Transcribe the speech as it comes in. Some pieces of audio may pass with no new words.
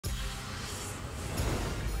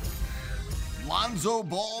Lonzo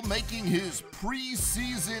Ball making his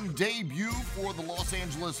preseason debut for the Los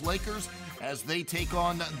Angeles Lakers as they take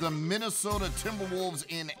on the Minnesota Timberwolves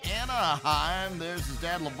in Anaheim. There's his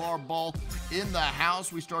dad, LeVar Ball, in the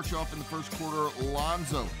house. We start you off in the first quarter.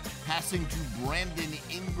 Lonzo passing to Brandon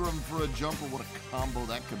Ingram for a jumper. What a combo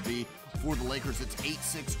that could be for the Lakers. It's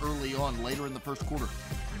 8-6 early on. Later in the first quarter,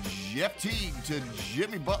 Jeff Teague to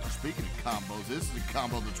Jimmy Butler. Speaking of combos, this is a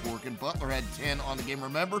combo that's working. Butler had 10 on the game.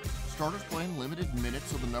 Remember, starters playing limited minutes,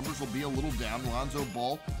 so the numbers will be a little down. Lonzo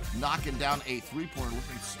Ball knocking down a three-pointer,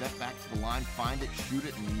 looking to step back to the line, find it, shoot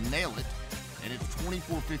it, and nail it. And it's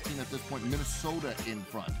 24-15 at this point. Minnesota in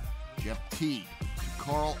front. Jeff Teague to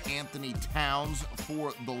Karl Anthony Towns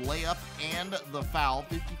for the layup and the foul.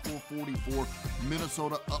 54-44,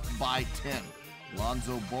 Minnesota up by 10.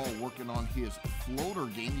 Lonzo Ball working on his floater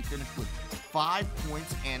game. He finished with 5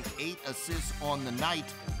 points and 8 assists on the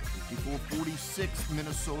night. 54-46,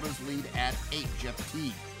 Minnesota's lead at 8. Jeff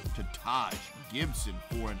Teague to Taj Gibson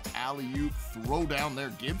for an alley-oop throwdown there.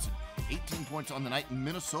 Gibson, 18 points on the night.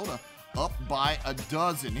 Minnesota up by a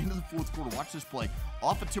dozen. Into the fourth quarter, watch this play.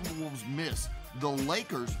 Off a Timberwolves miss, the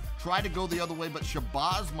Lakers try to go the other way, but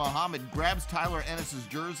Shabazz Muhammad grabs Tyler Ennis's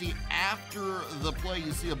jersey. After the play,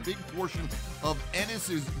 you see a big portion of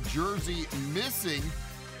Ennis's jersey missing,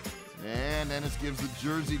 and Ennis gives the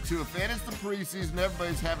jersey to a fan. It's the preseason.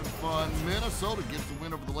 Everybody's having fun. Minnesota gets the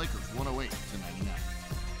win over the Lakers, 108-99.